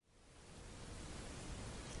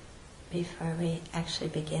before we actually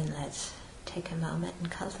begin, let's take a moment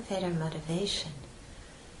and cultivate our motivation.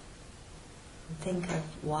 Think of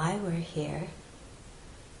why we're here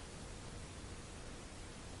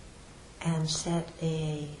and set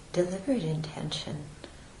a deliberate intention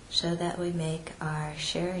so that we make our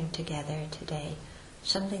sharing together today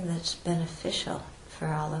something that's beneficial for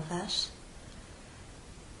all of us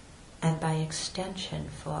and by extension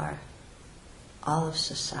for all of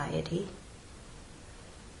society,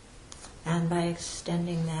 and by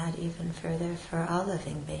extending that even further for all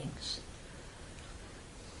living beings.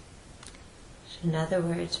 So in other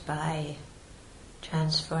words, by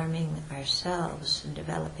transforming ourselves and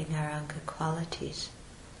developing our own good qualities,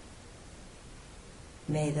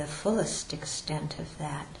 may the fullest extent of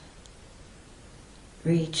that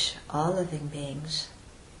reach all living beings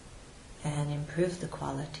and improve the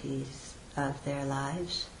qualities of their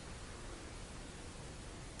lives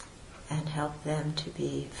and help them to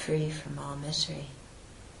be free from all misery.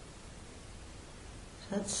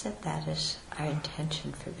 So let's set that as our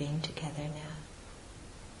intention for being together now.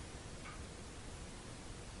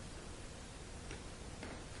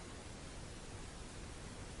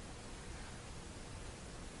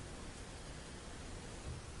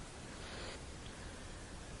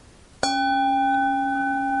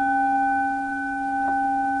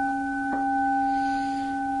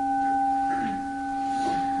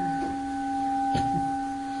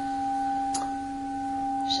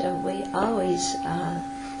 So we always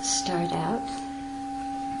start out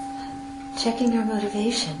checking our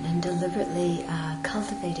motivation and deliberately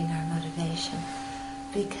cultivating our motivation,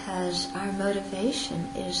 because our motivation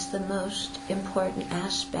is the most important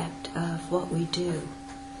aspect of what we do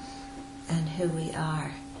and who we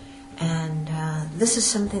are. And this is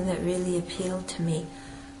something that really appealed to me.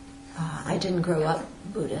 I didn't grow up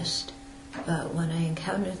Buddhist, but when I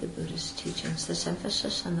encountered the Buddhist teachings, this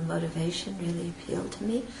emphasis on the motivation really appealed to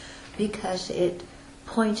me, because it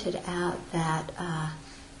pointed out that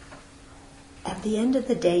at the end of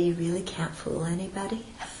the day, you really can't fool anybody.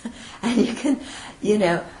 And you can,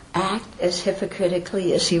 act as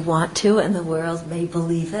hypocritically as you want to, and the world may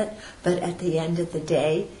believe it, but at the end of the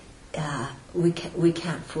day, we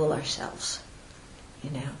can't fool ourselves,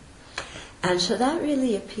 And so that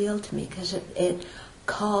really appealed to me, because it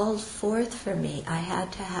called forth for me. I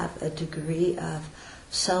had to have a degree of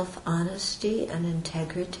self-honesty and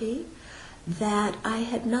integrity that I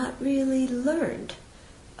had not really learned,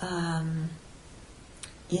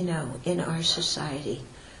 in our society.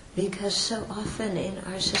 Because so often in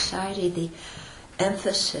our society the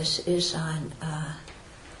emphasis is on,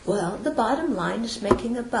 the bottom line is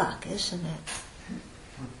making a buck, isn't it?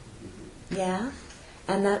 Yeah?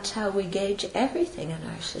 And that's how we gauge everything in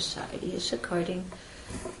our society, is according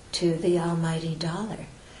to the almighty dollar.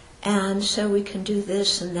 And so we can do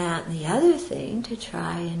this and that and the other thing to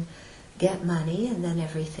try and get money, and then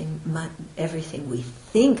everything we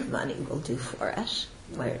think money will do for us,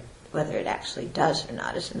 whether it actually does or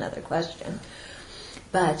not is another question.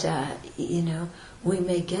 But, we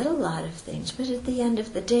may get a lot of things, but at the end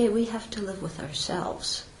of the day we have to live with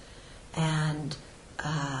ourselves. And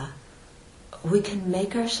we can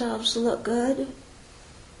make ourselves look good,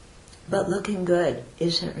 but looking good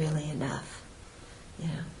isn't really enough.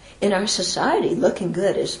 In our society, looking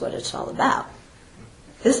good is what it's all about,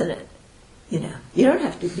 isn't it? You don't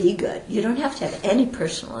have to be good. You don't have to have any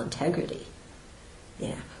personal integrity.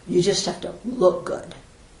 You just have to look good.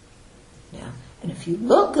 And if you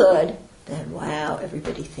look good, then wow,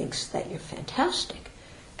 everybody thinks that you're fantastic.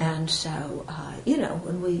 And so,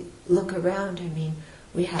 when we look around,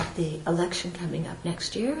 we have the election coming up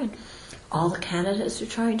next year, and all the candidates are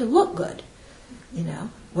trying to look good.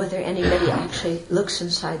 Whether anybody actually looks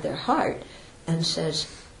inside their heart and says,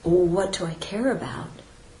 well, what do I care about?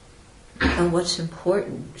 And what's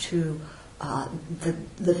important to the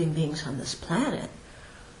living beings on this planet?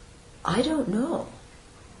 I don't know,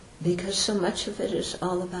 because so much of it is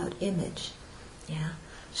all about image.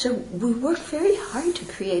 So we work very hard to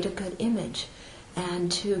create a good image and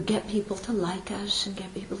to get people to like us and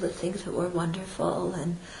get people to think that we're wonderful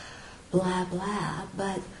and blah, blah.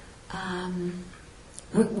 But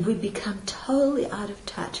we become totally out of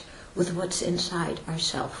touch with what's inside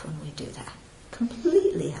ourselves when we do that.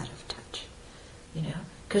 Completely out of touch.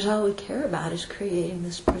 Because all we care about is creating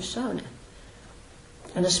this persona.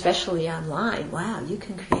 And especially online, wow, you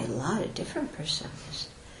can create a lot of different personas.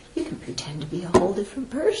 You can pretend to be a whole different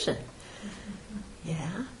person.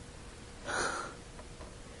 Yeah?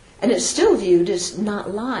 And it's still viewed as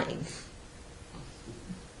not lying.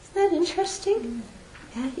 Isn't that interesting?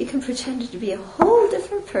 Yeah, you can pretend to be a whole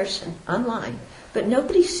different person online, but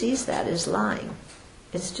nobody sees that as lying.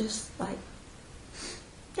 It's just like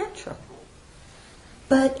natural.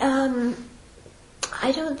 But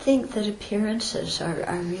I don't think that appearances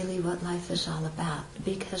are really what life is all about,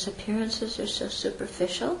 because appearances are so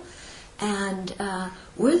superficial, and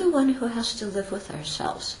we're the one who has to live with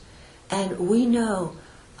ourselves, and we know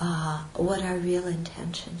what our real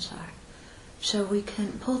intentions are. So we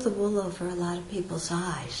can pull the wool over a lot of people's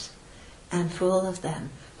eyes and fool of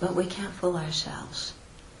them, but we can't fool ourselves.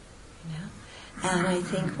 You know? And I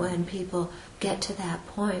think when people get to that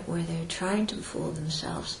point where they're trying to fool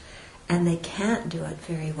themselves and they can't do it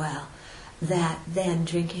very well, that then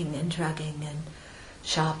drinking and drugging and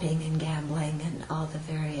shopping and gambling and all the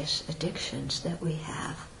various addictions that we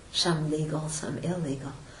have, some legal, some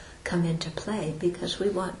illegal, come into play, because we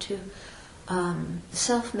want to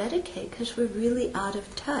self-medicate because we're really out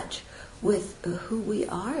of touch with who we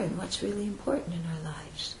are and what's really important in our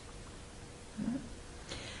lives.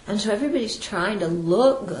 And so everybody's trying to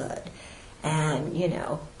look good and,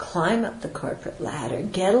 climb up the corporate ladder,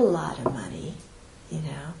 get a lot of money,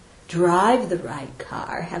 drive the right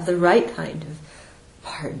car, have the right kind of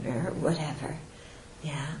partner, whatever.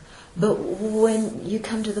 Yeah. But when you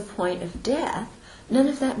come to the point of death, none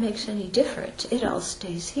of that makes any difference. It all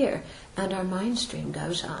stays here, and our mind stream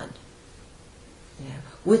goes on.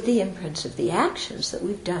 With the imprints of the actions that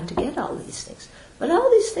we've done to get all these things. But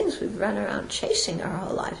all these things we've run around chasing our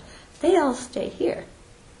whole life, they all stay here.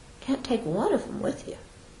 Can't take one of them with you.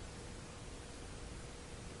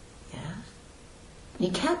 Yeah?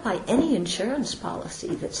 You can't buy any insurance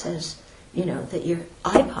policy that says, that your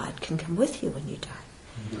iPod can come with you when you die.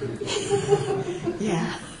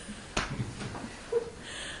 Yeah.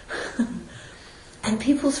 And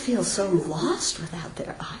people feel so lost without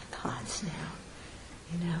their iPods now.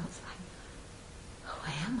 It's like, who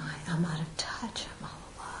am I? I'm out of touch. I'm all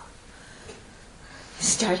alone. You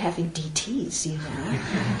start having DTs,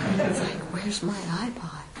 It's like, where's my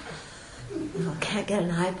iPod? Can't get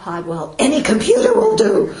an iPod. Well, any computer will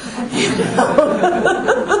do.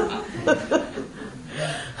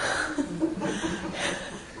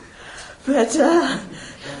 But,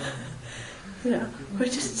 we're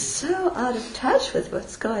just so out of touch with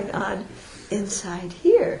what's going on inside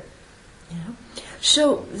here.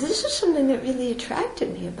 So this is something that really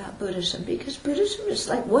attracted me about Buddhism, because Buddhism is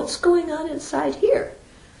like, what's going on inside here?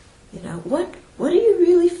 What are you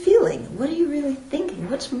really feeling? What are you really thinking?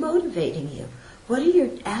 What's motivating you? What are your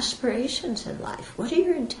aspirations in life? What are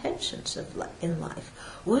your intentions in life?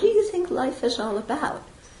 What do you think life is all about?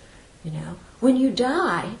 When you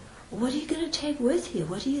die, what are you going to take with you?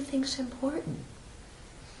 What do you think is important?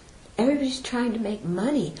 Everybody's trying to make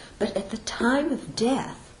money, but at the time of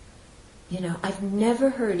death, I've never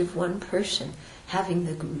heard of one person having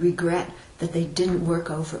the regret that they didn't work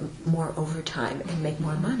more overtime and make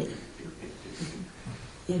more money.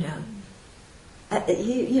 We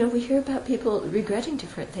hear about people regretting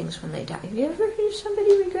different things when they die. Have you ever heard of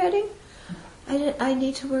somebody regretting, I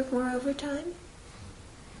need to work more overtime?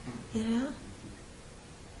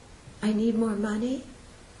 I need more money?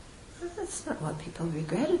 Well, that's not what people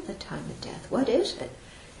regret at the time of death. What is it?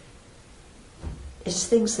 It's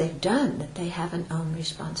things they've done that they haven't owned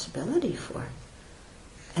responsibility for.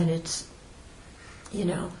 And it's,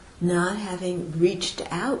 not having reached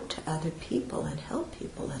out to other people and helped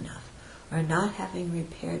people enough, or not having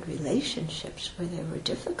repaired relationships where there were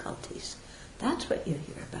difficulties. That's what you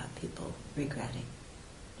hear about people regretting.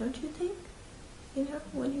 Don't you think?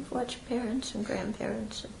 When you've watched parents and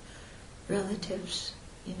grandparents and relatives,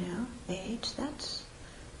 age, that's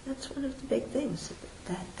one of the big things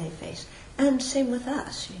that they face. And same with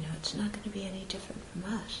us, it's not going to be any different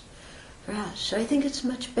for us. So I think it's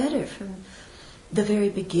much better from the very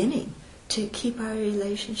beginning to keep our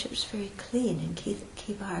relationships very clean and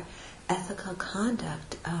keep our ethical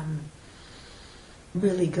conduct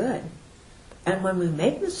really good. And when we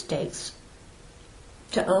make mistakes,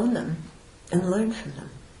 to own them and learn from them.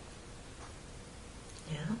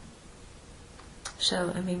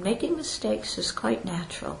 So, making mistakes is quite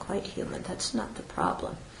natural, quite human. That's not the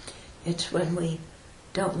problem. It's when we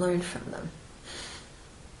don't learn from them.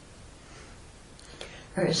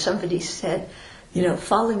 Or as somebody said,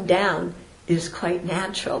 falling down is quite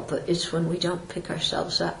natural, but it's when we don't pick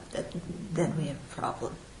ourselves up that then we have a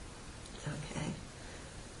problem. Okay?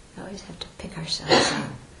 We always have to pick ourselves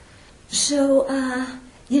up. So,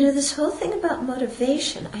 this whole thing about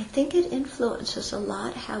motivation, I think it influences a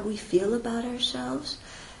lot how we feel about ourselves,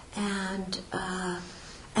 and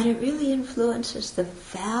it really influences the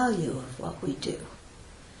value of what we do.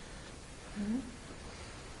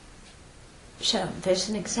 So there's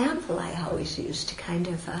an example I always use to kind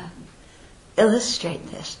of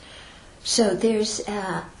illustrate this. So there's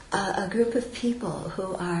a group of people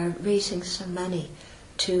who are raising some money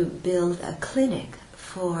to build a clinic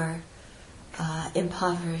for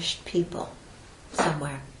impoverished people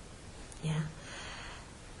somewhere. Yeah.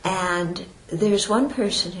 And there's one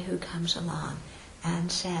person who comes along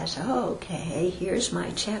and says, "Oh, okay, here's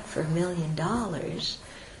my check for $1 million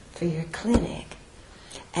for your clinic."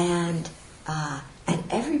 And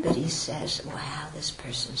everybody says, "Wow, this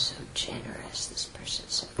person's so generous, this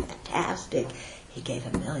person's so fantastic. He gave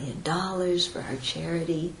 $1 million for our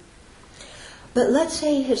charity." But let's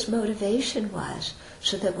say his motivation was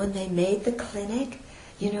so that when they made the clinic,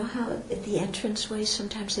 you know how at the entranceway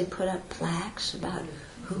sometimes they put up plaques about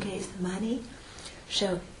who gave the money?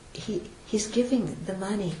 So he's giving the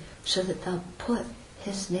money so that they'll put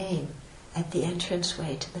his name at the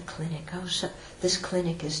entranceway to the clinic. "Oh, so this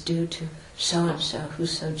clinic is due to so-and-so who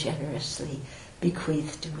so generously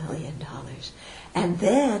bequeathed $1 million. And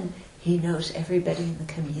then he knows everybody in the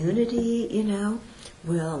community,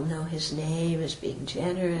 will know his name as being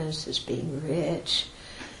generous, as being rich.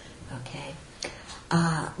 Okay.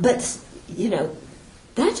 But,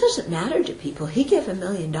 that doesn't matter to people. He gave $1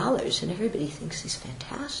 million and everybody thinks he's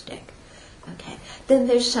fantastic. Okay. Then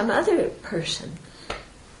there's some other person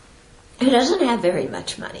who doesn't have very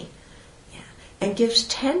much money, and gives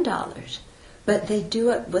 $10, but they do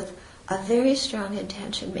it with a very strong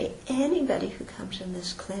intention. May anybody who comes in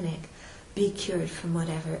this clinic be cured from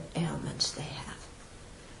whatever ailments they have.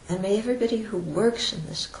 And may everybody who works in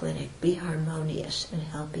this clinic be harmonious and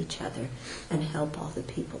help each other and help all the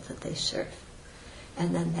people that they serve.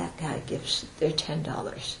 And then that guy gives their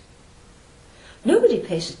 $10. Nobody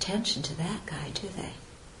pays attention to that guy, do they?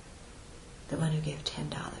 The one who gave $10.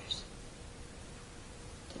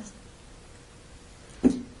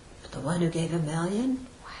 But the one who gave $1 million?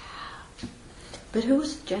 Wow. But who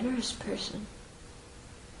was the generous person?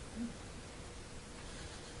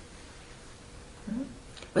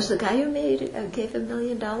 Was the guy who gave $1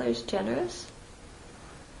 million generous?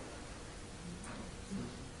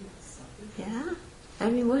 Yeah. I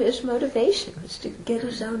mean, what his motivation was to get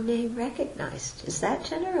his own name recognized. Is that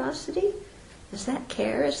generosity? Is that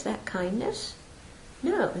care? Is that kindness?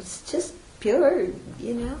 No, it's just pure,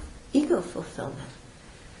 ego fulfillment.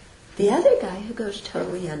 The other guy who goes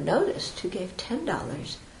totally unnoticed, who gave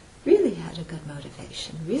 $10, really had a good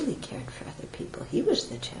motivation, really cared for other people. He was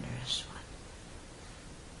the generous one.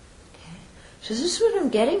 Okay? So this is what I'm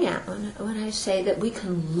getting at when I say that we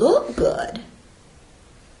can look good,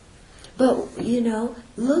 but,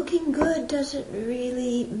 looking good doesn't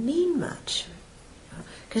really mean much.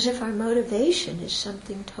 Because if our motivation is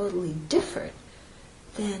something totally different,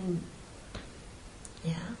 then,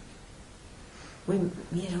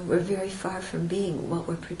 we're very far from being what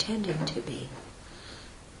we're pretending to be.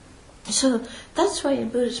 So that's why in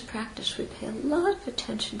Buddhist practice we pay a lot of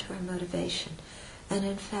attention to our motivation. And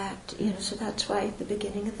in fact, so that's why at the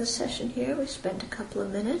beginning of the session here we spent a couple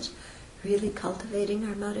of minutes really cultivating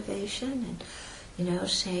our motivation and,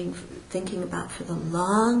 thinking about for the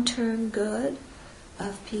long-term good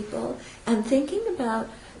of people and thinking about,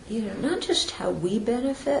 not just how we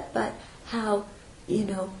benefit, but how,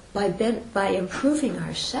 by improving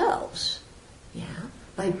ourselves,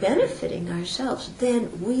 by benefiting ourselves,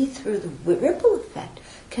 then we, through the ripple effect,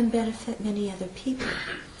 can benefit many other people.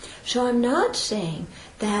 So I'm not saying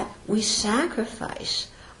that we sacrifice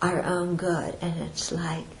our own good and it's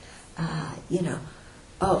like,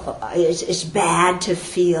 it's bad to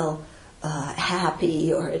feel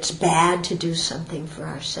happy or it's bad to do something for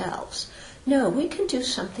ourselves. No, we can do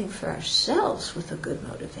something for ourselves with a good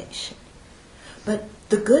motivation. But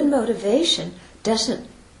the good motivation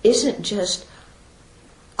isn't just,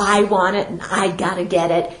 I want it and I gotta get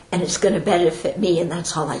it and it's going to benefit me and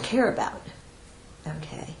that's all I care about.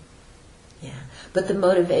 Okay? Yeah. But the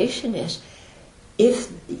motivation is, if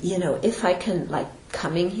I can, like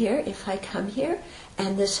if I come here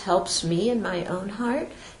and this helps me in my own heart,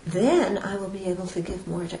 then I will be able to give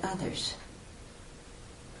more to others.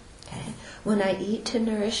 Okay? When I eat to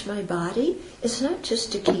nourish my body, it's not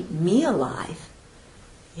just to keep me alive,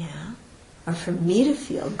 or for me to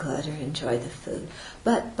feel good or enjoy the food,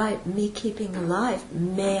 but by me keeping alive,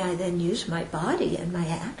 may I then use my body and my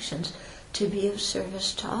actions to be of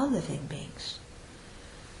service to all living beings.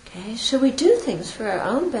 Okay, so we do things for our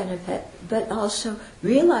own benefit, but also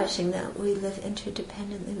realizing that we live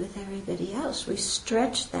interdependently with everybody else. We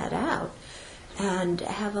stretch that out and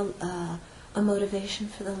have a motivation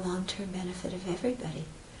for the long-term benefit of everybody.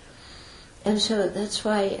 And so that's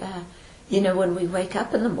why, when we wake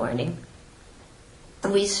up in the morning,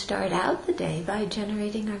 we start out the day by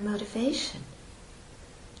generating our motivation.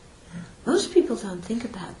 Most people don't think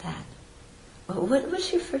about that.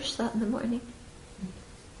 What's your first thought in the morning?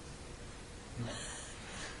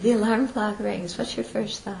 The alarm clock rings. What's your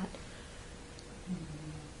first thought?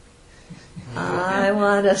 I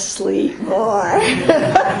want to sleep more.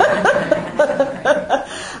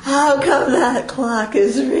 How come that clock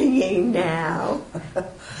is ringing now?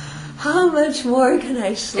 How much more can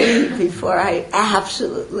I sleep before I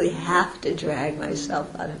absolutely have to drag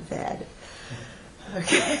myself out of bed?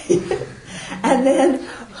 Okay. And then,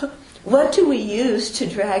 what do we use to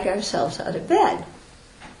drag ourselves out of bed?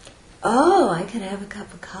 Oh, I can have a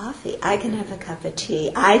cup of coffee. I can have a cup of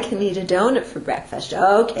tea. I can eat a donut for breakfast.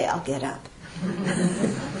 Okay, I'll get up.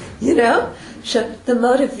 You know? So the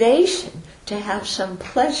motivation to have some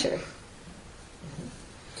pleasure.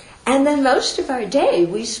 And then most of our day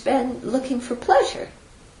we spend looking for pleasure.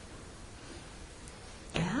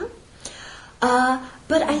 Yeah?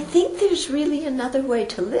 But I think there's really another way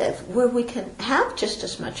to live where we can have just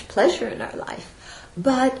as much pleasure in our life,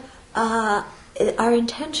 but our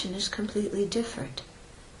intention is completely different.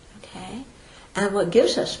 Okay? And what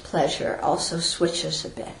gives us pleasure also switches a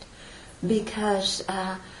bit. Because,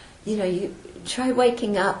 you try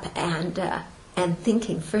waking up and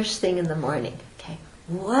thinking first thing in the morning, okay,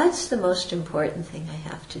 what's the most important thing I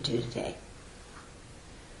have to do today?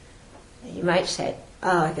 You might say,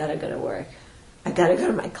 I got to go to work. I got to go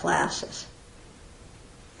to my classes.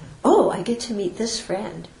 Oh, I get to meet this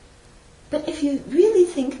friend. But if you really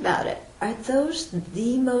think about it, are those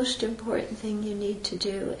the most important thing you need to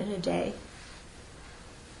do in a day?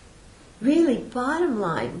 Really, bottom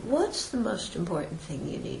line, what's the most important thing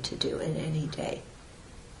you need to do in any day?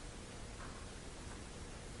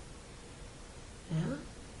 Yeah?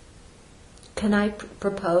 Can I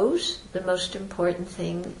propose the most important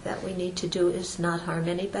thing that we need to do is not harm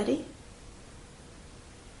anybody?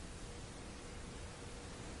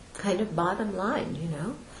 Kind of bottom line,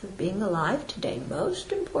 for being alive today,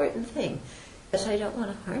 most important thing is I don't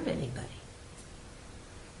want to harm anybody.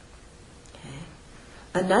 Okay.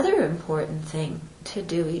 Another important thing to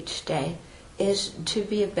do each day is to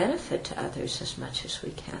be of benefit to others as much as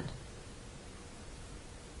we can.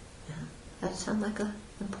 Yeah. That sound like an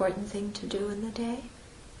important thing to do in the day?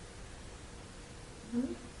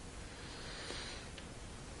 Hmm?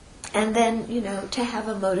 And then, to have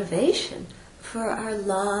a motivation for our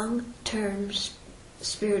long-term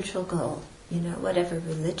spiritual goal. Whatever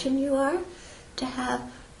religion you are, to have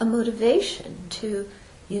a motivation to,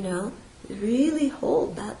 really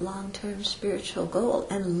hold that long-term spiritual goal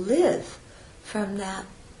and live from that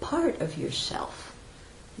part of yourself.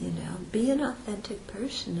 Be an authentic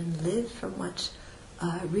person and live from what's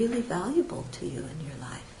really valuable to you in your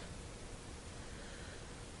life.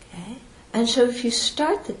 Okay? And so if you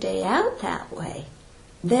start the day out that way,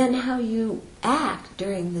 then how you act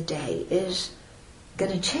during the day is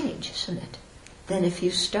going to change, isn't it? Then if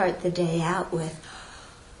you start the day out with,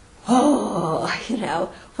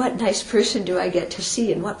 what nice person do I get to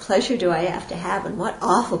see, and what pleasure do I have to have, and what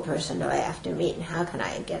awful person do I have to meet, and how can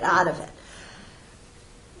I get out of it?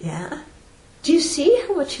 Yeah? Do you see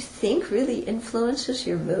how what you think really influences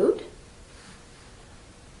your mood?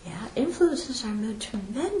 Yeah, it influences our mood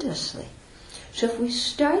tremendously. So if we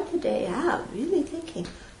start the day out really thinking,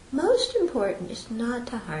 most important is not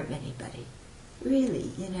to harm anybody. Really,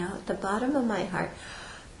 at the bottom of my heart.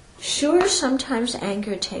 Sure, sometimes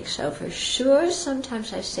anger takes over. Sure,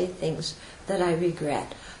 sometimes I say things that I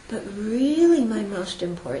regret. But really my most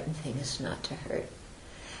important thing is not to hurt.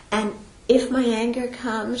 And if my anger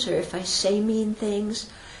comes or if I say mean things,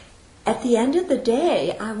 at the end of the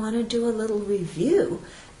day, I want to do a little review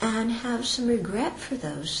and have some regret for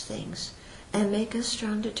those things and make a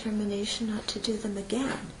strong determination not to do them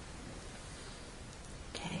again.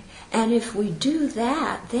 Okay? And if we do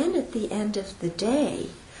that, then at the end of the day,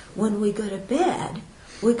 when we go to bed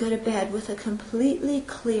with a completely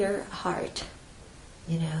clear heart.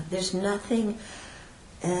 There's nothing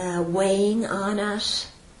weighing on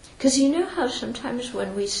us. Because you know how sometimes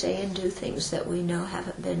when we say and do things that we know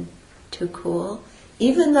haven't been too cool,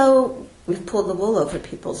 even though we've pulled the wool over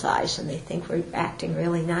people's eyes and they think we're acting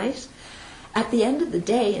really nice, at the end of the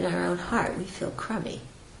day, in our own heart, we feel crummy.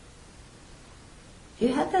 You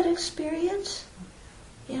had that experience?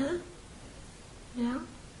 Yeah? Yeah?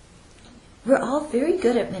 We're all very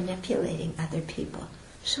good at manipulating other people.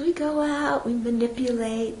 So we go out, we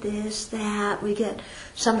manipulate this, that, we get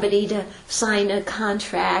somebody to sign a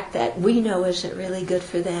contract that we know isn't really good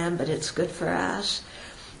for them, but it's good for us.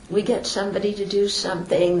 We get somebody to do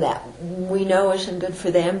something that we know isn't good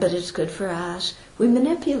for them, but it's good for us. We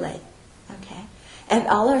manipulate, okay? And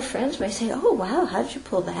all our friends may say, oh, wow, how did you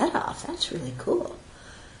pull that off? That's really cool.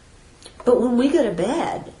 But when we go to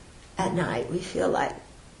bed, at night we feel like,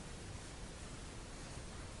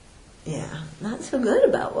 not so good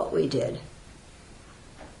about what we did.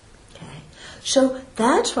 Okay, so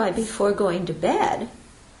that's why before going to bed,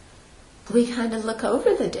 we kind of look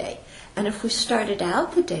over the day. And if we started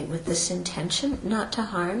out the day with this intention not to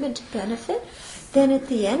harm and to benefit, then at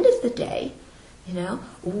the end of the day,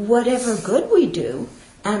 whatever good we do,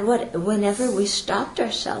 and whenever we stopped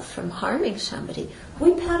ourselves from harming somebody,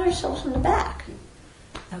 we pat ourselves on the back.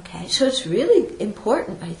 Okay, so it's really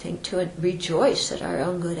important, I think, to rejoice at our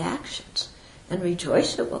own good actions, and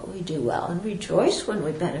rejoice at what we do well, and rejoice when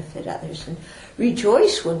we benefit others, and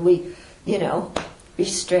rejoice when we,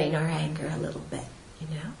 restrain our anger a little bit,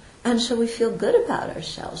 And so we feel good about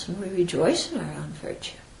ourselves, and we rejoice in our own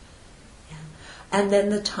virtue. Yeah. And then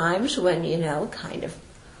the times when, kind of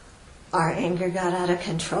our anger got out of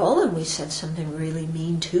control and we said something really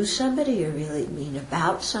mean to somebody or really mean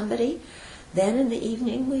about somebody, then in the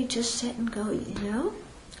evening we just sit and go,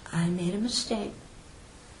 I made a mistake.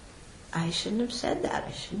 I shouldn't have said that.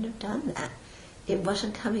 I shouldn't have done that. It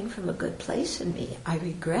wasn't coming from a good place in me. I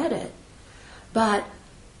regret it. But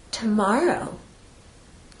tomorrow,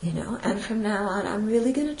 and from now on, I'm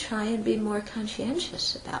really going to try and be more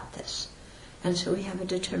conscientious about this. And so we have a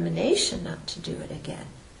determination not to do it again.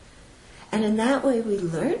 And in that way we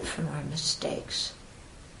learn from our mistakes.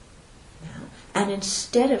 And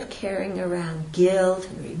instead of carrying around guilt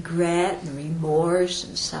and regret and remorse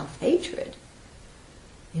and self-hatred,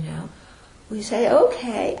 we say,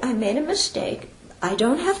 okay, I made a mistake. I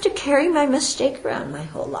don't have to carry my mistake around my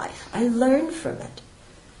whole life. I learn from it.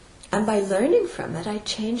 And by learning from it, I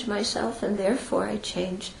change myself, and therefore I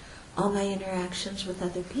change all my interactions with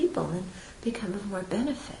other people and become of more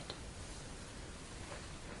benefit.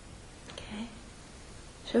 Okay?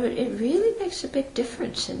 So it really makes a big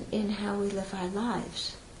difference in how we live our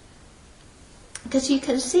lives. Because you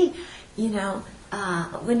can see,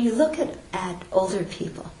 when you look at older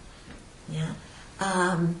people,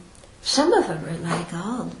 some of them are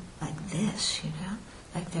like this,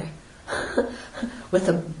 like they're with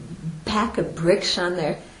a pack of bricks on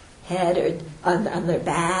their head or on their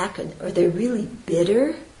back, or they're really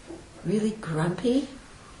bitter, really grumpy.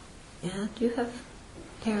 Yeah, do you have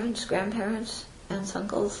parents, grandparents, aunts,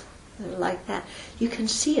 uncles that are like that? You can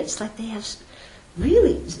see it's like they have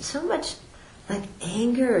really so much like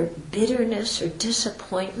anger or bitterness or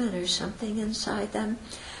disappointment or something inside them.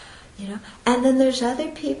 And then there's other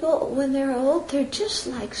people, when they're old, they're just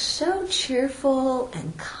like so cheerful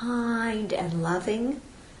and kind and loving.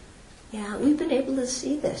 Yeah, we've been able to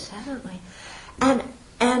see this, haven't we?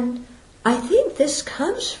 And I think this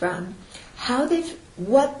comes from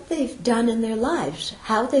what they've done in their lives,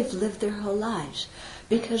 how they've lived their whole lives.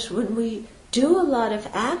 Because when we do a lot of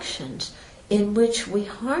actions in which we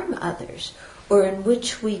harm others, or in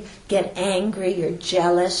which we get angry or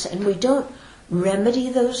jealous, and we don't remedy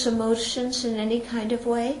those emotions in any kind of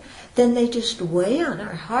way, then they just weigh on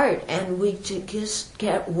our heart, and we just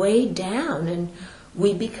get weighed down, and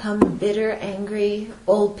we become bitter, angry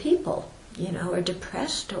old people, or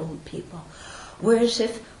depressed old people. Whereas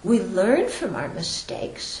if we learn from our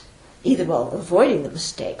mistakes, avoiding the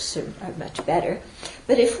mistakes are much better,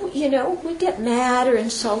 but if we get mad or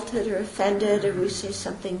insulted or offended, or we say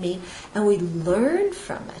something mean, and we learn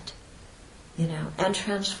from it, and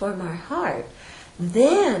transform our heart,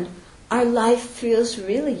 then our life feels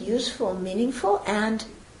really useful, meaningful, and,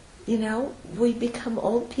 we become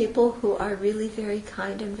old people who are really very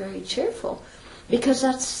kind and very cheerful, because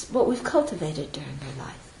that's what we've cultivated during our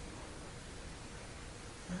life.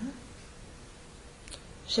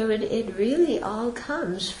 So it really all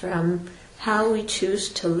comes from how we choose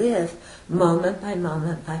to live moment by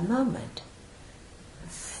moment by moment.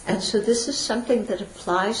 And so this is something that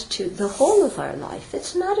applies to the whole of our life.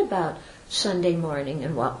 It's not about Sunday morning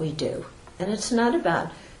and what we do. And it's not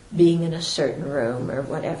about being in a certain room or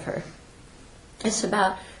whatever. It's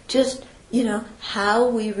about just, how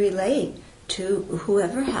we relate to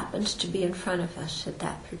whoever happens to be in front of us at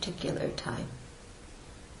that particular time.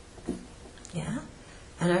 Yeah?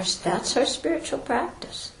 And that's our spiritual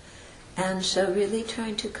practice. And so really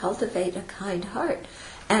trying to cultivate a kind heart.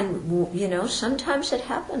 And, sometimes it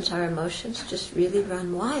happens, our emotions just really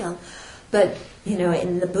run wild. But,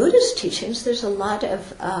 in the Buddhist teachings, there's a lot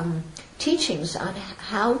of teachings on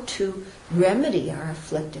how to remedy our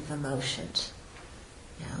afflictive emotions.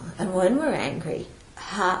 And when we're angry,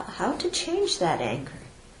 how to change that anger.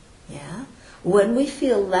 Yeah? When we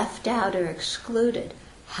feel left out or excluded,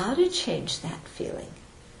 how to change that feeling.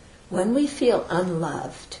 When we feel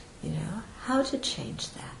unloved, how to change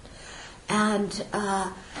that.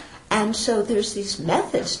 And so there's these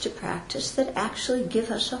methods to practice that actually give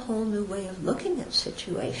us a whole new way of looking at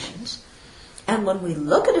situations. And when we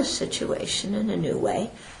look at a situation in a new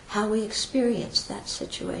way, how we experience that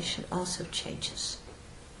situation also changes.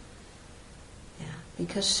 Yeah,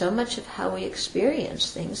 because so much of how we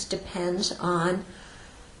experience things depends on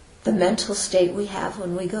the mental state we have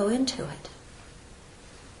when we go into it.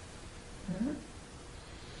 Mm-hmm.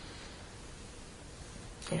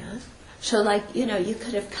 Yeah. So you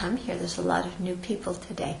could have come here. There's a lot of new people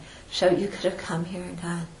today. So you could have come here and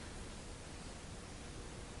gone,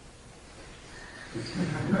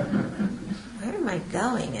 where am I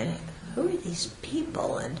going? And who are these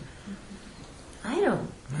people? And I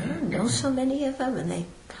don't know so many of them, and they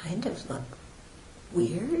kind of look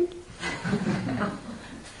weird.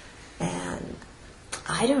 And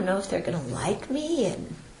I don't know if they're going to like me.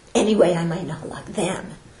 And anyway, I might not like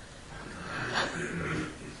them.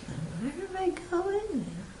 Where am I going?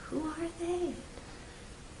 Who are they?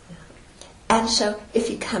 And so if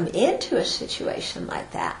you come into a situation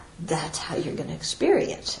like that, that's how you're going to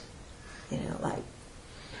experience it. Like,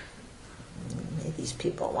 maybe these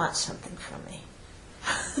people want something from me.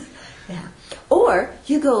 Yeah. Or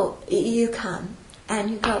you come and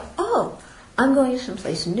you go, oh, I'm going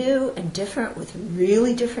someplace new and different with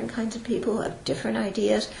really different kinds of people who have different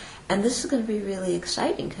ideas, and this is going to be really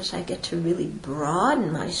exciting because I get to really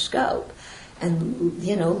broaden my scope and,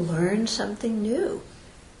 learn something new.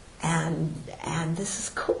 And this is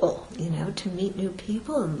cool, to meet new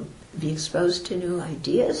people and be exposed to new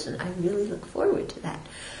ideas, and I really look forward to that.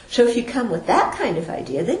 So if you come with that kind of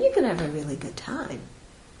idea, then you're going to have a really good time.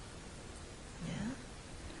 Yeah.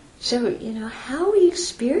 So, how we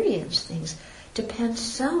experience things depends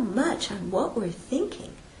so much on what we're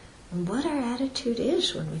thinking and what our attitude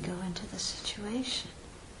is when we go into the situation.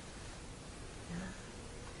 Yeah.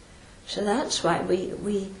 So that's why we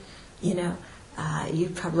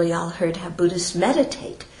you've probably all heard how Buddhists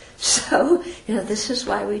meditate. So, this is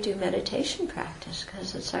why we do meditation practice,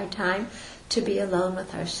 because it's our time to be alone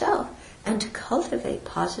with ourselves and to cultivate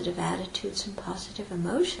positive attitudes and positive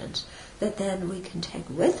emotions that then we can take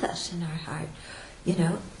with us in our heart,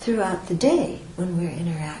 throughout the day when we're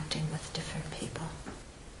interacting with different people.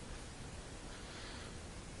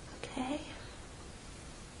 Okay?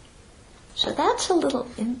 So that's a little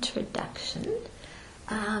introduction.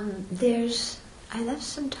 I left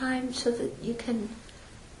some time so that you can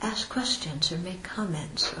ask questions or make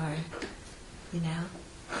comments or,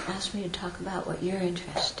 ask me to talk about what you're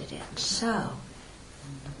interested in. So,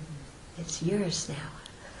 it's yours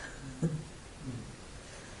now.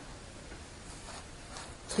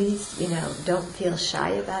 Please, don't feel shy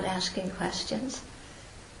about asking questions.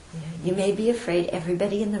 You may be afraid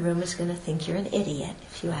everybody in the room is going to think you're an idiot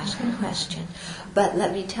if you ask a question. But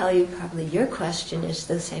let me tell you, probably your question is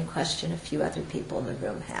the same question a few other people in the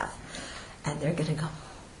room have. And they're going to go,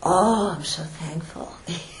 oh, I'm so thankful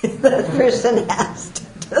that person asked it.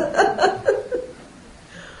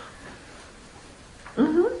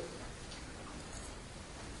 Mm-hmm.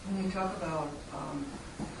 When you talk about,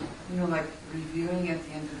 like reviewing at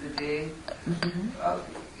the end of the day, mm-hmm.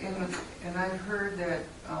 And I've heard that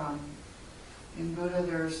in Buddha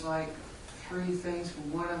there's like 3 things.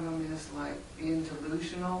 One of them is like being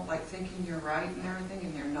delusional, like thinking you're right and everything,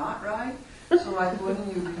 and you're not right. So like when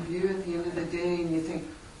you review at the end of the day and you think,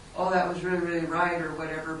 oh, that was really, really right or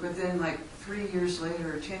whatever, but then like 3 years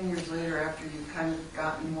later or 10 years later, after you've kind of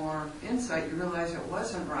gotten more insight, you realize it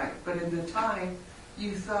wasn't right. But at the time,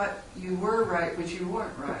 you thought you were right, but you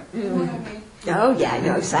weren't right. You know what I mean? Oh, yeah, I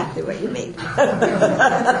know exactly what you mean.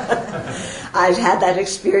 I've had that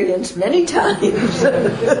experience many times.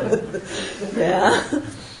 Yeah.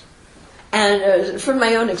 And from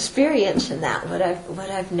my own experience in that, what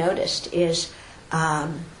I've noticed is,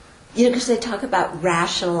 because they talk about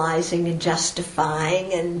rationalizing and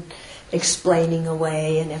justifying and explaining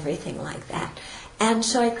away and everything like that. And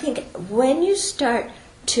so I think when you start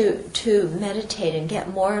to meditate and get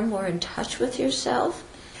more and more in touch with yourself,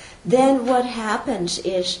 then what happens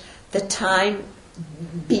is the time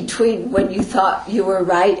between when you thought you were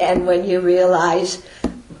right and when you realize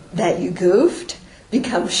that you goofed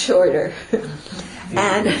becomes shorter.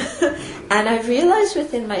 And I've realized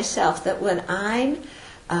within myself that when I'm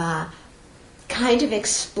kind of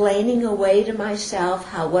explaining away to myself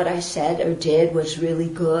how what I said or did was really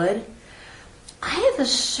good, I have a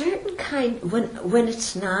certain kind, when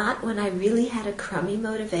it's not, when I really had a crummy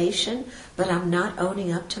motivation, but I'm not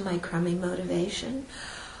owning up to my crummy motivation,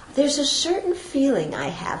 there's a certain feeling I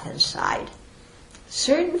have inside,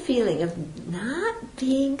 certain feeling of not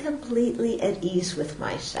being completely at ease with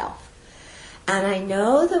myself. And I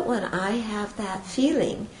know that when I have that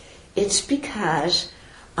feeling, It's because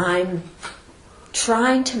I'm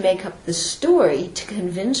trying to make up the story to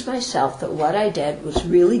convince myself that what I did was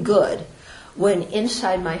really good, when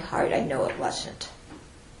inside my heart I know it wasn't.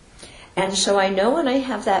 And so I know when I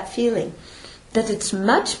have that feeling that it's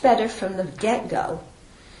much better from the get-go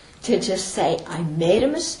to just say, I made a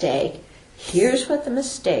mistake, here's what the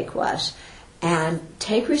mistake was, and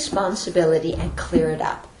take responsibility and clear it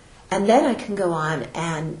up. And then I can go on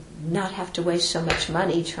and not have to waste so much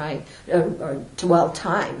money trying, or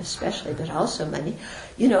time especially, but also money,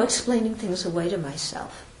 explaining things away to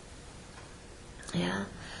myself. Yeah.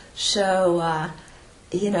 So,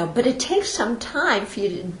 but it takes some time for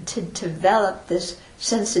you to develop this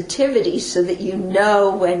sensitivity so that you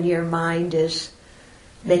know when your mind is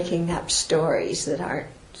making up stories that aren't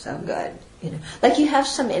so good. Like you have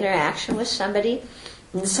some interaction with somebody,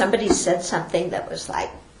 and somebody said something that was like,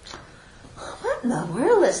 what in the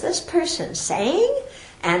world is this person saying?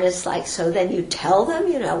 And it's like, so then you tell them,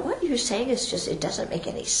 what you're saying is just, it doesn't make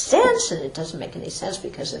any sense, and it doesn't make any sense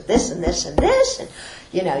because of this and this and this, and,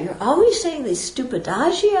 you're always saying these stupid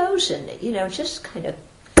adagios, and, just kind of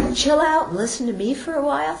chill out and listen to me for a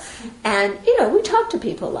while. And, we talk to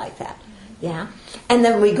people like that. Yeah. And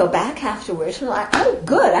then we go back afterwards and we're like, oh,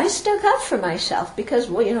 good, I stuck up for myself because,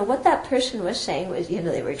 what that person was saying was,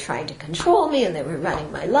 they were trying to control me and they were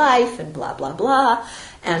running my life and blah, blah, blah.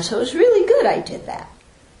 And so it was really good I did that.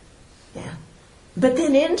 Yeah. But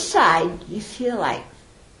then inside you feel like,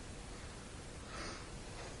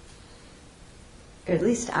 or at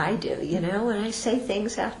least I do, when I say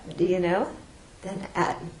things after, then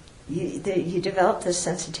you develop this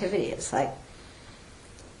sensitivity. It's like,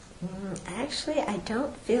 actually, I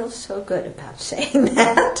don't feel so good about saying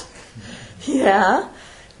that. Yeah.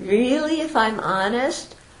 Really, if I'm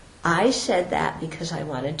honest, I said that because I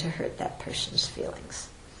wanted to hurt that person's feelings.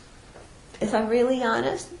 If I'm really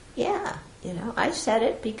honest, yeah. I said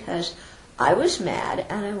it because I was mad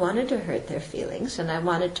and I wanted to hurt their feelings and I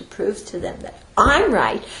wanted to prove to them that I'm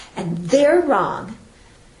right and they're wrong.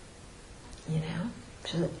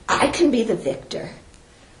 So that I can be the victor.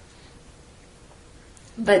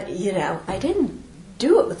 But, I didn't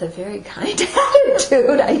do it with a very kind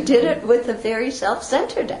attitude. I did it with a very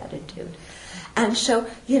self-centered attitude. And so,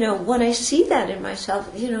 when I see that in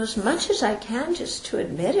myself, as much as I can, just to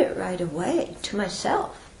admit it right away to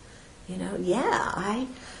myself.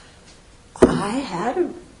 I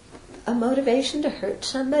had a motivation to hurt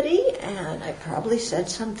somebody, and I probably said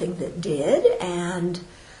something that did, and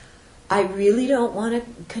I really don't want to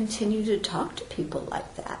continue to talk to people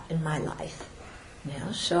like that in my life.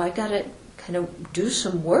 So I got to kind of do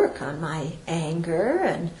some work on my anger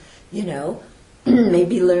and,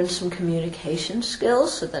 maybe learn some communication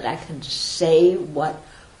skills so that I can say what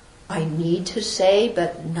I need to say,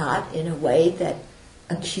 but not in a way that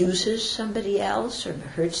accuses somebody else or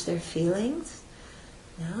hurts their feelings.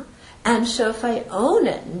 And so if I own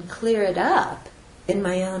it and clear it up in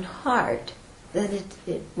my own heart, then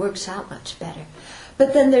it works out much better.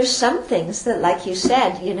 But then there's some things that, like you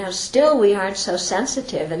said, still we aren't so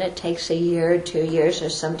sensitive, and it takes a year or 2 years or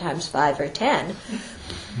sometimes 5 or 10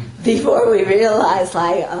 before we realize,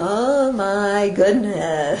 like, oh my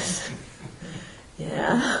goodness.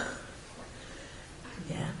 Yeah.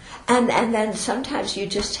 And then sometimes you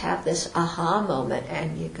just have this aha moment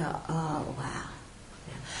and you go, oh wow.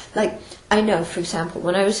 Yeah. Like, I know, for example,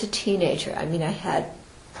 when I was a teenager, I had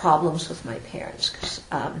problems with my parents because,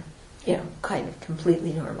 kind of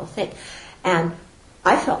completely normal thing. And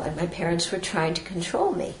I felt like my parents were trying to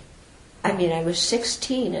control me. I was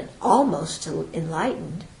 16 and almost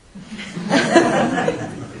enlightened.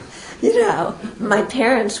 My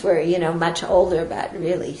parents were, much older but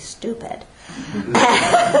really stupid.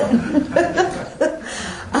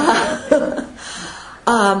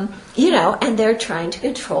 And they're trying to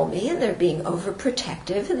control me, and they're being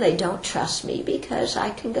overprotective, and they don't trust me because I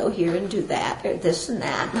can go here and do that or this and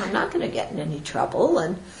that, and I'm not going to get in any trouble.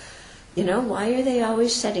 And why are they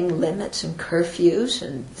always setting limits and curfews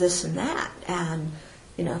and this and that? And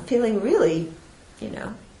feeling really,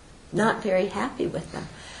 not very happy with them.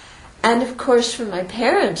 And of course, from my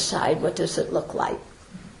parents' side, what does it look like?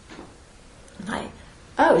 Like,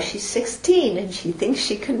 oh, she's 16 and she thinks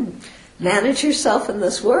she can manage herself in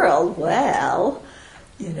this world. Well,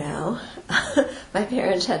 my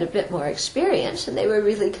parents had a bit more experience and they were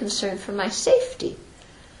really concerned for my safety.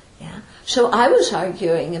 Yeah. So I was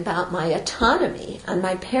arguing about my autonomy and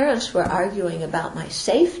my parents were arguing about my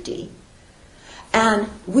safety, and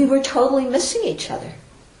we were totally missing each other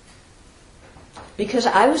because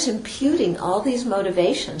I was imputing all these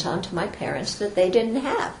motivations onto my parents that they didn't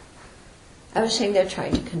have. I was saying they're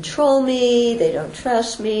trying to control me, they don't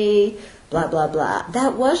trust me, blah, blah, blah.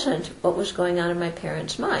 That wasn't what was going on in my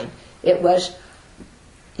parents' mind. It was,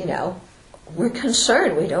 we're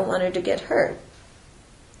concerned, we don't want her to get hurt.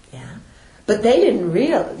 Yeah. But they didn't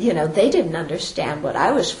they didn't understand what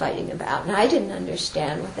I was fighting about, and I didn't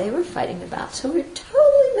understand what they were fighting about. So we're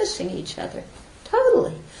totally missing each other.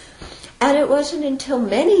 Totally. And it wasn't until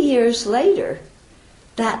many years later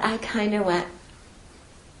that I kind of went,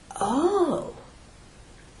 oh,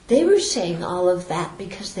 they were saying all of that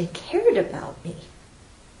because they cared about me.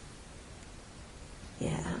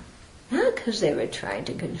 Yeah. Not because they were trying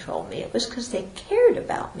to control me. It was because they cared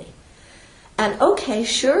about me. And okay,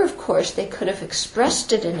 sure, of course, they could have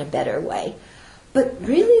expressed it in a better way, but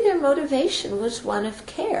really their motivation was one of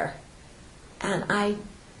care. And I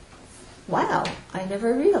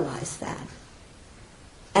never realized that.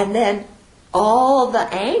 And then all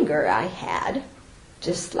the anger I had,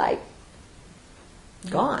 just like,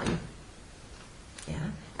 gone.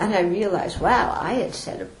 Yeah. And I realized, wow, I had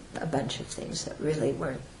said a bunch of things that really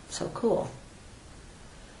weren't so cool.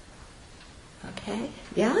 Okay?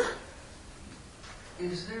 Yeah?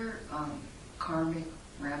 Is there karmic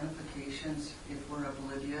ramifications if we're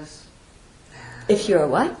oblivious? If you're a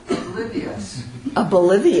what? Oblivious.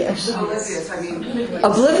 Oblivious. Oblivious, I mean...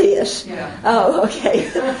 Oblivious? Yeah. Oh,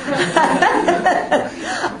 okay.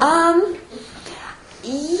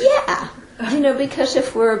 Yeah. Because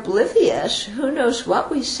if we're oblivious, who knows what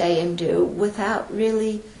we say and do without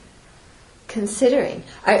really considering.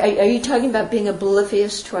 Are you talking about being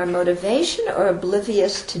oblivious to our motivation or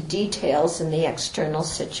oblivious to details in the external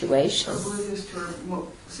situation? Oblivious to our...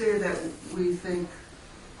 Say that we think...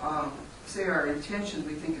 say our intention,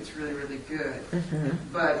 we think it's really, really good. Mm-hmm.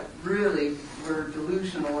 But really, we're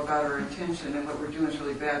delusional about our intention and what we're doing is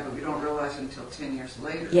really bad, but we don't realize it until 10 years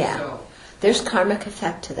later. Yeah. So, there's karmic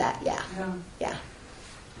effect to that, yeah. Yeah.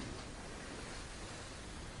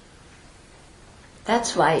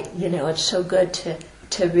 That's why, it's so good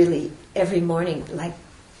to really, every morning,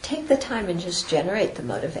 take the time and just generate the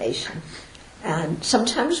motivation. And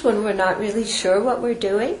sometimes when we're not really sure what we're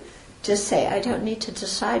doing, just say, I don't need to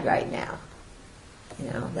decide right now.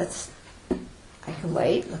 I can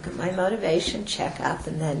wait, look at my motivation, check up,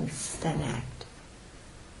 and then act.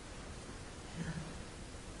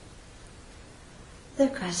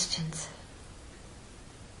 Other questions?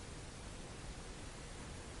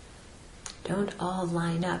 Don't all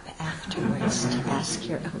line up afterwards to ask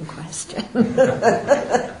your own question.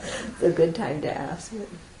 It's a good time to ask it.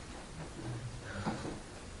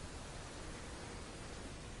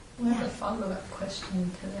 Well, a follow-up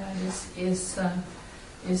question to that is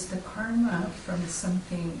the karma from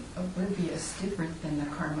something oblivious different than the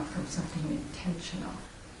karma from something intentional?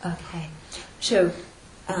 Okay. So,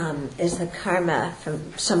 is the karma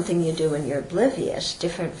from something you do when you're oblivious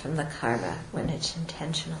different from the karma when it's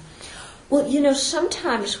intentional? Well,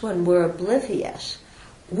 sometimes when we're oblivious,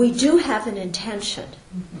 we do have an intention.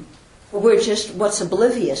 Mm-hmm. What's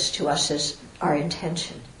oblivious to us is our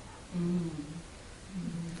intention. Mm-hmm.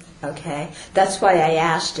 Okay? That's why I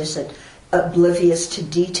asked, is it oblivious to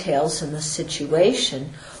details in the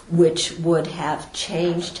situation which would have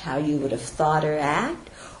changed how you would have thought or act?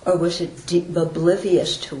 Or was it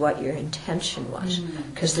oblivious to what your intention was?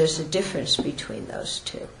 Because there's a difference between those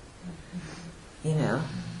two.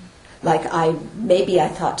 Like maybe I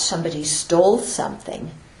thought somebody stole something.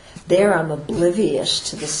 There I'm oblivious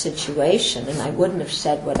to the situation, and I wouldn't have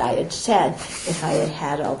said what I had said if I had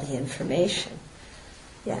had all the information.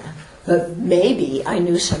 Yeah. But maybe I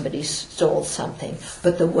knew somebody stole something,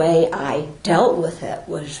 but the way I dealt with it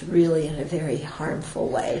was really in a very harmful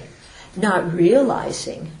way. Not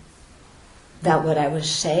realizing that what I was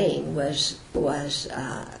saying was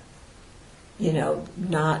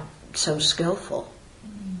not so skillful.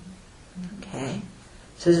 Okay?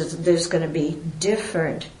 So there's going to be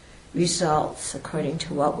different results according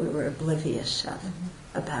to what we were oblivious of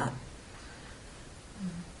about.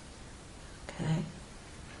 Okay?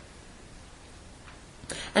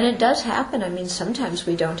 And it does happen. I mean, sometimes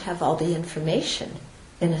we don't have all the information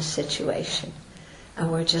in a situation.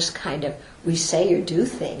 And we're just we say or do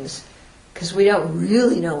things because we don't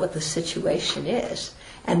really know what the situation is.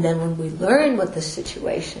 And then when we learn what the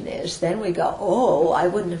situation is, then we go, oh, I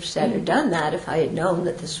wouldn't have said or done that if I had known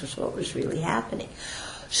that this was what was really happening.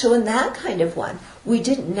 So in that kind of one, we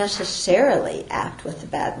didn't necessarily act with a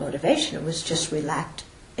bad motivation. It was just we lacked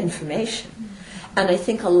information. And I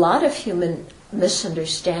think a lot of human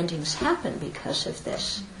misunderstandings happen because of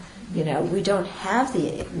this. We don't have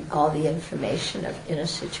all the information in a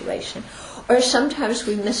situation. Or sometimes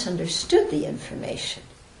we misunderstood the information.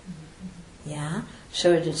 Yeah?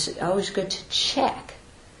 So it's always good to check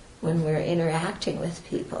when we're interacting with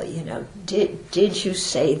people, did you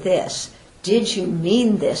say this? Did you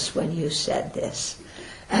mean this when you said this?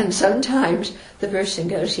 And sometimes the person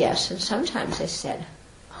goes, yes, and sometimes they said,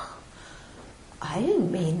 I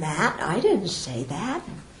didn't mean that, I didn't say that.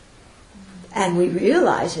 And we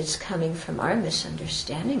realize it's coming from our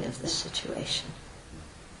misunderstanding of the situation.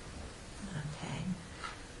 Okay.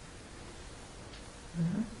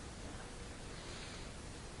 Mm-hmm.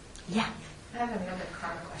 Yeah. I have another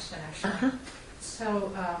karma question, actually.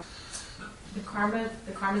 So, the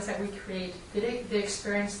karmas that we create, they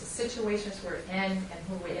experience the situations we're in and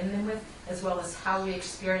who we're in them with, as well as how we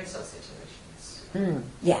experience those situations.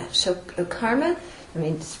 Yeah. So karma,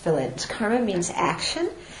 just fill in. Karma means action,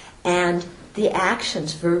 and the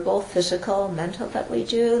actions, verbal, physical, mental, that we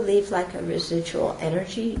do leave like a residual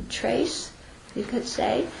energy trace, you could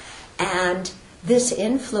say, and this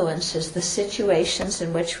influences the situations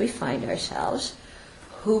in which we find ourselves,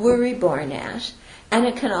 who we're reborn as, and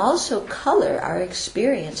it can also color our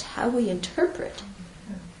experience, how we interpret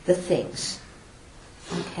the things.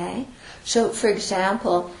 Okay? So, for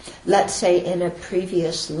example, let's say in a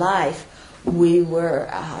previous life we were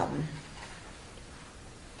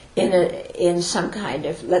in some kind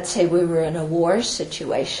of, let's say we were in a war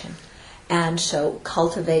situation, and so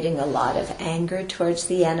cultivating a lot of anger towards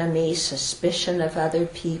the enemy, suspicion of other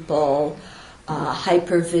people,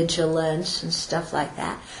 hypervigilance and stuff like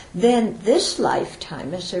that. Then this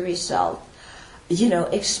lifetime, as a result,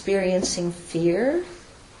 experiencing fear,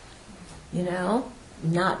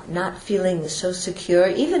 not feeling so secure,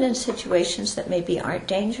 even in situations that maybe aren't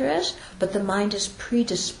dangerous, but the mind is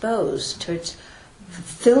predisposed towards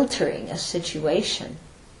filtering a situation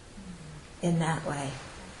in that way.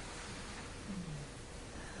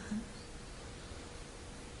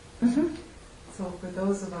 Mm-hmm. So for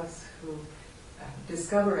those of us who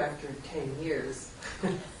discover after 10 years,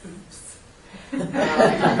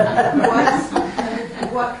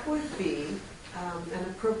 what would be an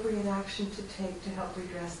appropriate action to take to help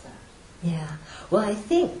redress that? Yeah. Well, I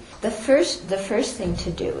think the first thing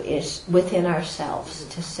to do is within ourselves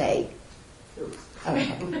to say,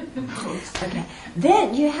 okay. Okay.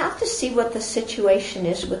 Then you have to see what the situation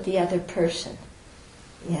is with the other person.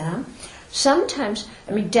 Yeah. Sometimes,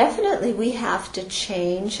 definitely we have to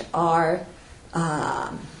change our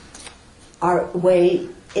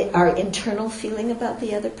internal feeling about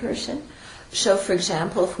the other person. So, for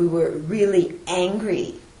example, if we were really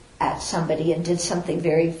angry at somebody and did something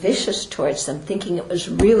very vicious towards them, thinking it was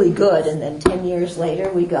really good, and then 10 years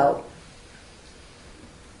later we go,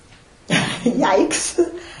 yikes.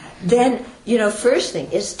 Then, first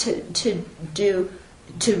thing is to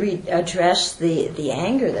address the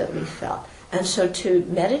anger that we felt. And so to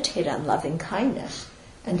meditate on loving kindness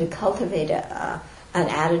and to cultivate an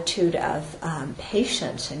attitude of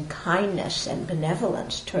patience and kindness and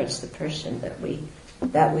benevolence towards the person that we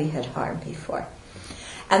had harmed before.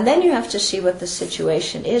 And then you have to see what the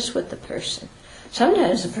situation is with the person.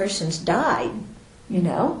 Sometimes the person's died,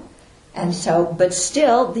 and so, but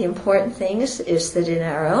still the important thing is that in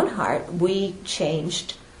our own heart we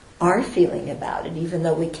changed our feeling about it, even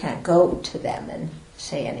though we can't go to them and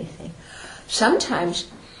say anything. Sometimes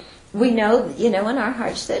we know, in our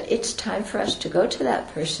hearts that it's time for us to go to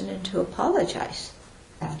that person and to apologize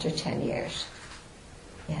after 10 years.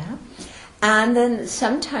 Yeah? And then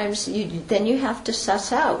sometimes you have to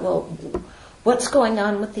suss out, well, what's going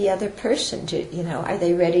on with the other person? Are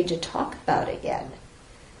they ready to talk about it yet?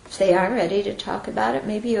 If they aren't ready to talk about it,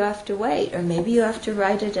 maybe you have to wait, or maybe you have to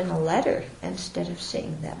write it in a letter instead of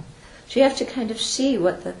seeing them. So you have to kind of see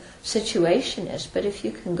what the situation is. But if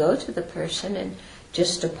you can go to the person and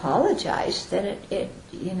just apologize, then it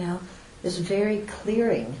is very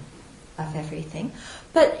clearing of everything.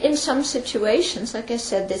 But in some situations, like I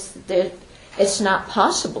said, it's not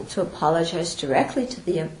possible to apologize directly to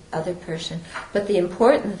the other person. But the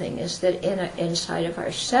important thing is that inside of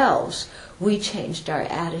ourselves, we changed our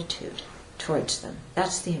attitude towards them.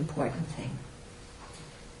 That's the important thing.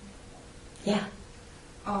 Yeah.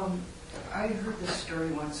 I heard this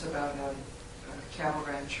story once about a cattle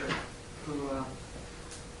rancher who,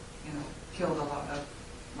 killed a lot of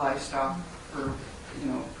livestock for,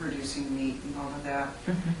 producing meat and all of that.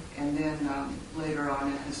 Mm-hmm. And then later on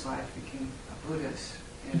in his life became a Buddhist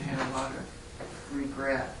and had a lot of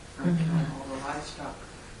regret for killing all the livestock.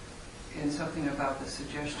 And something about the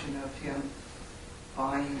suggestion of him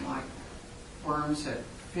buying like worms at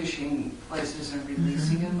fishing places and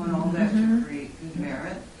releasing them and all that to create good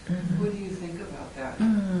merit. What do you think about that?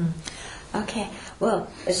 Okay, well,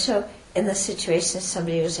 so in the situation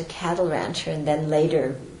somebody was a cattle rancher and then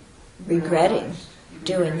later regretting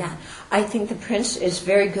doing that. I think the prince is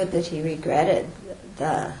very good that he regretted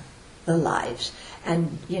the lives.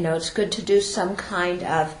 And, it's good to do some kind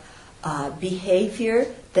of behavior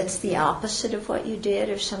that's the opposite of what you did,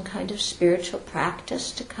 or some kind of spiritual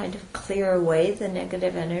practice to kind of clear away the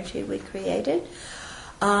negative energy we created.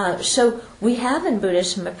 So we have in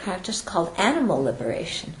Buddhism a practice called animal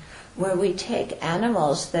liberation, where we take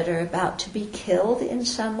animals that are about to be killed in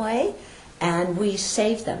some way, and we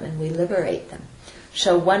save them and we liberate them.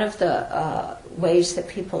 So one of the ways that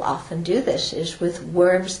people often do this is with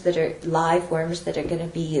worms that are live worms that are going to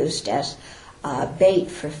be used as bait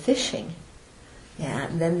for fishing. Yeah,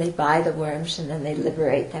 and then they buy the worms and then they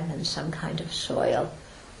liberate them in some kind of soil,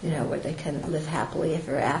 where they can live happily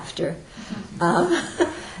ever after.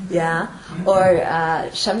 Or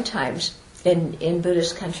sometimes in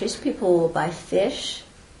Buddhist countries, people will buy fish,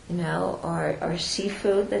 or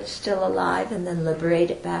seafood that's still alive, and then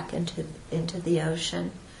liberate it back into the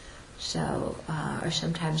ocean. So, or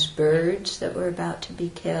sometimes birds that were about to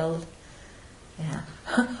be killed. Yeah.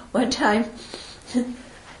 One time,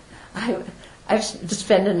 I've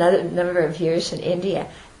spent another number of years in India,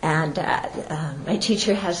 and my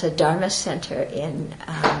teacher has a Dharma center in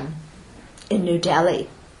New Delhi,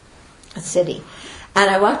 a city. And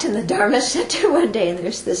I walked in the Dharma center one day, and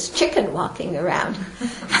there's this chicken walking around.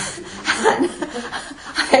 And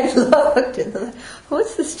I looked, and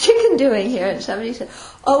what's this chicken doing here? And somebody said,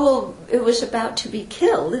 oh, well, it was about to be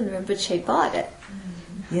killed, and Rinpoche bought it,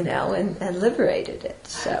 and liberated it.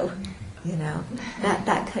 So,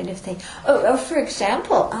 that kind of thing. Oh, for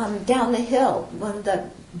example, down the hill, one of the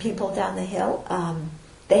people down the hill,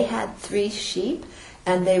 they had 3 sheep,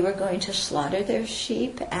 and they were going to slaughter their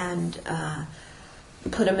sheep and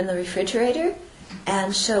put them in the refrigerator.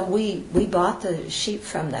 And so we bought the sheep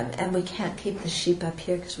from them, and we can't keep the sheep up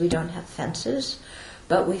here because we don't have fences.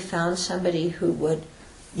 But we found somebody who would,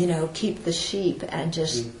 keep the sheep and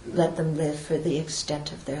just let them live for the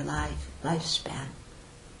extent of their lifespan.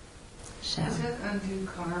 So. Does that undo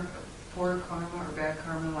poor karma or bad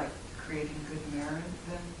karma, like creating good merit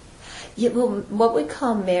then? Yeah, well, what we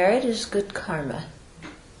call merit is good karma,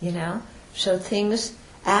 So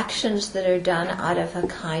actions that are done out of a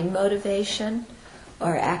kind motivation,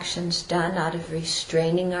 or actions done out of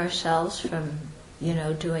restraining ourselves from,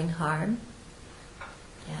 doing harm.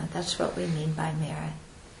 Yeah, that's what we mean by merit.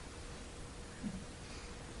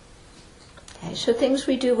 Okay, so things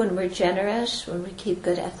we do when we're generous, when we keep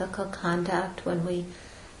good ethical conduct, when we,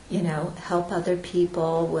 help other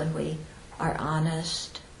people, when we are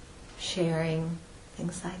honest, sharing,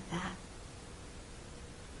 things like that.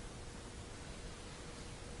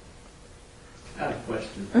 I had a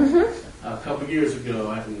question. Mm-hmm. A couple of years ago,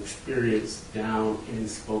 I had an experience down in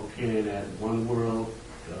Spokane at One World,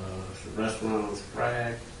 it's a restaurant on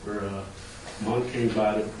Sprague, where a monk came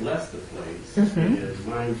by to bless the place. Mm-hmm. And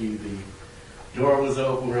mind you, the door was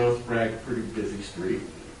open around Sprague, pretty busy street.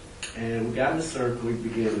 And we got in a circle, we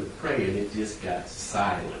began to pray, and it just got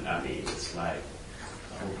silent. I mean, it's like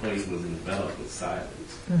the whole place was enveloped with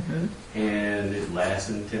silence. Mm-hmm. And it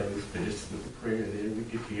lasted until we finished with the prayer, and then we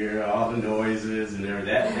could hear all the noises and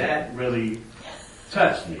everything. That really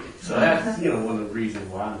touched me. So that's one of the reasons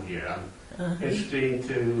why I'm here. I'm interested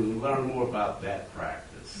to learn more about that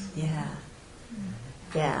practice.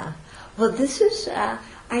 Yeah. Well, this is,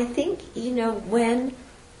 I think, when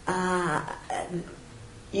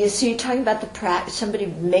so you're talking about somebody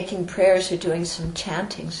making prayers or doing some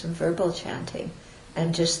chanting, some verbal chanting,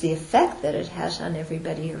 and just the effect that it has on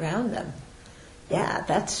everybody around them. Yeah,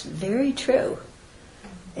 that's very true.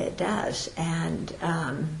 It does. And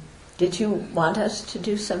did you want us to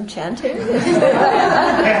do some chanting?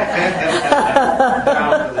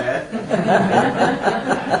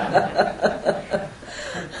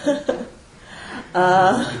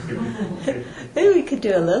 Maybe we could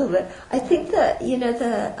do a little bit. I think that,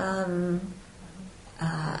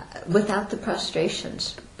 without the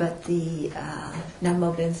prostrations, but the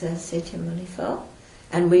Namo Benza Setya Muni Pho,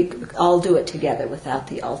 and we all do it together without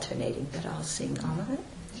the alternating, but I'll sing all of it.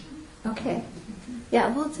 Okay. Yeah,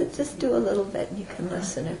 we'll just do a little bit and you can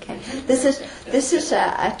listen, okay? This is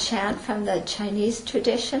a chant from the Chinese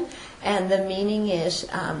tradition, and the meaning is,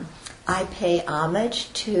 I pay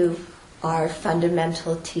homage to our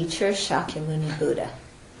fundamental teacher, Shakyamuni Buddha.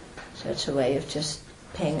 So it's a way of just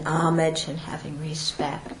paying homage and having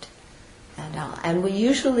respect and all. And we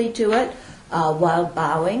usually do it while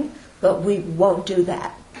bowing, but we won't do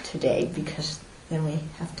that today because then we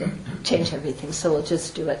have to change everything. So we'll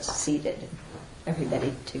just do it seated,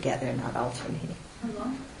 everybody together, not alternating. How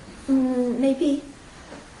long? Maybe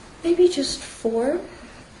just 4.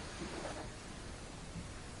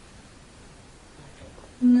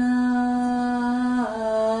 Thank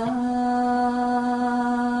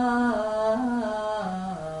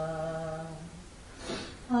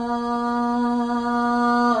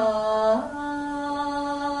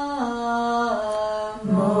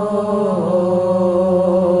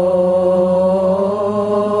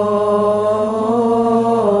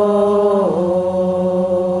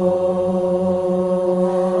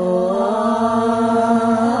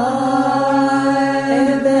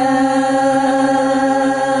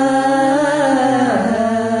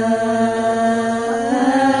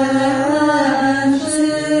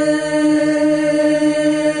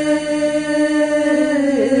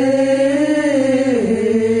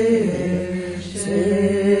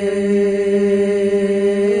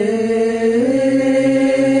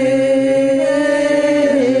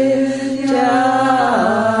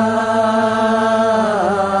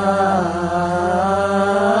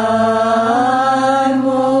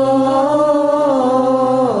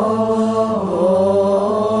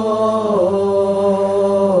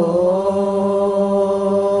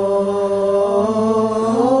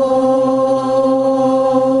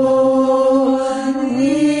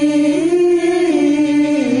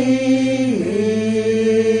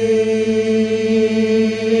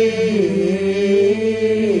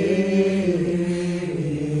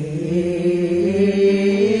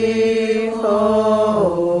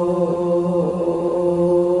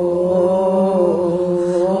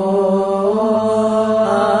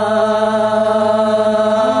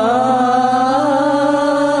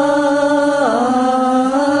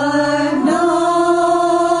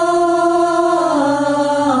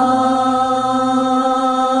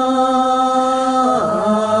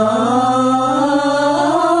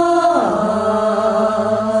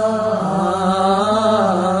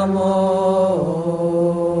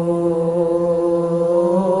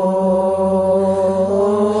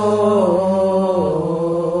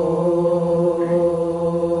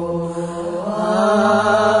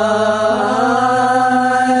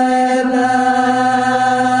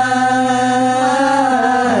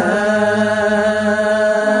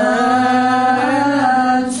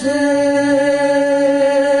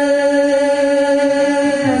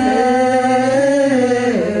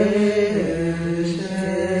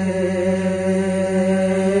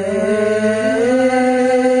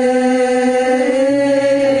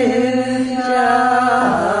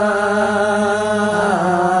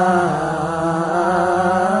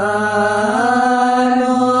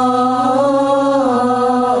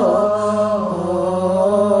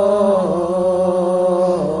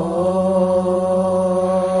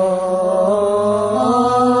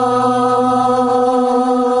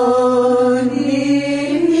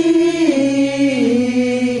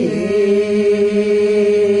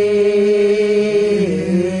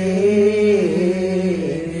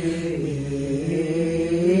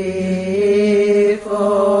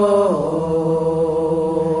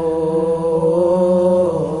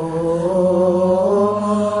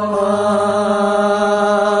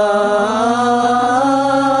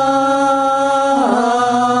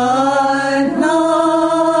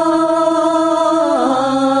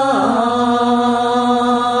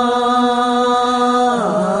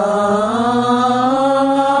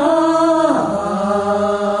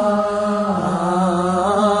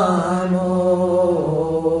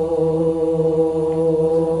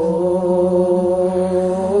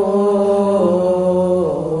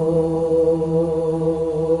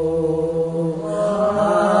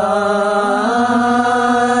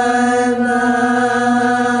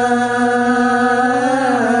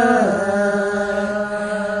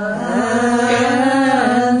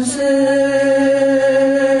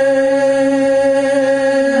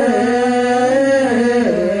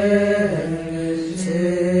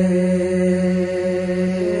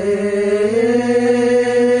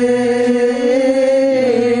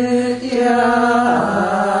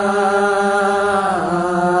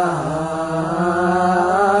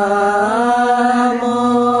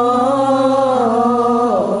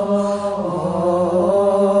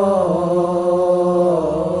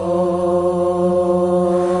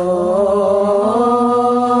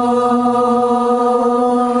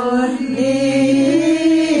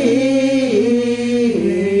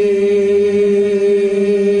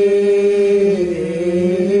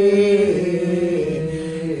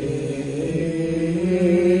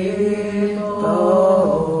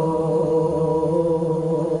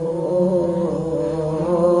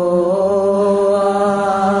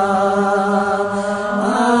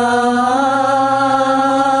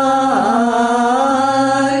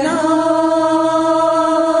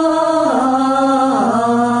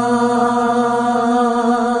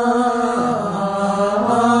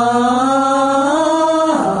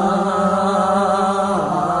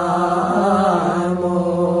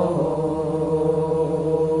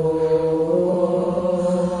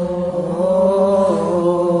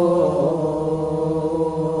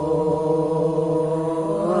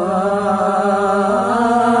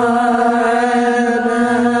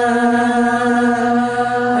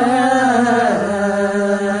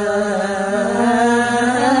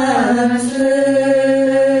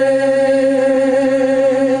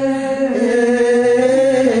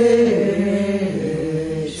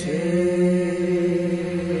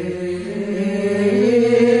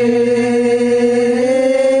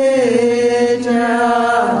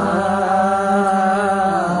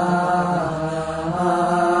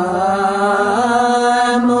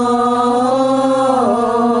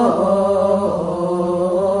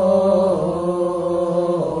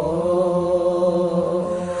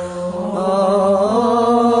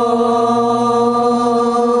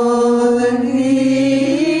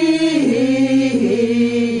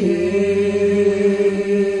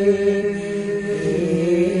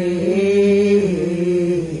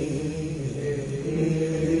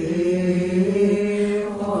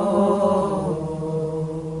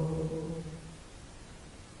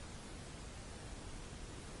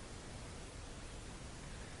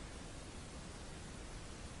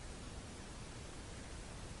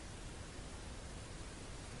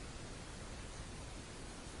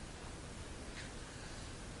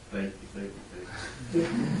Thank you.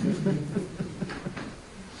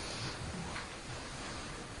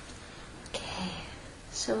 Okay,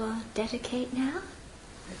 so we'll dedicate now,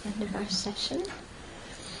 the end of our session.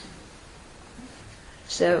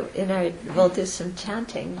 So we'll do some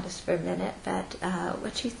chanting just for a minute, but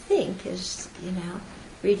what you think is,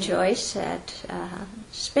 rejoice at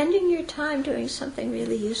spending your time doing something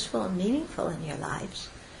really useful and meaningful in your lives.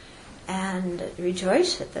 And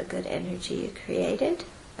rejoice at the good energy you created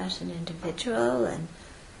as an individual and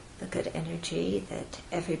the good energy that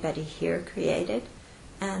everybody here created.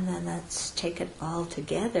 And then let's take it all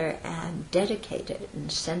together and dedicate it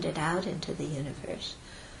and send it out into the universe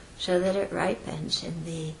so that it ripens in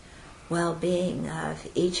the well-being of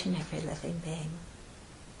each and every living being.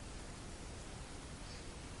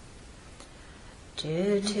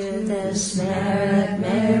 Due to this merit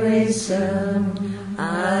may we soon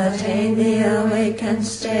attain the awakened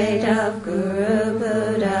state of Guru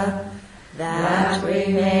Buddha, that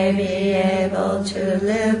we may be able to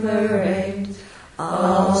liberate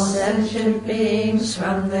all sentient beings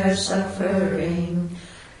from their suffering.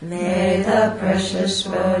 May the precious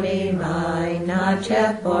Bodhi mind not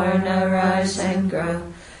yet born arise and grow.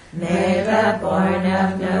 May that born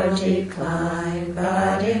have no decline,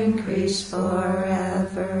 but increase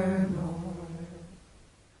forever.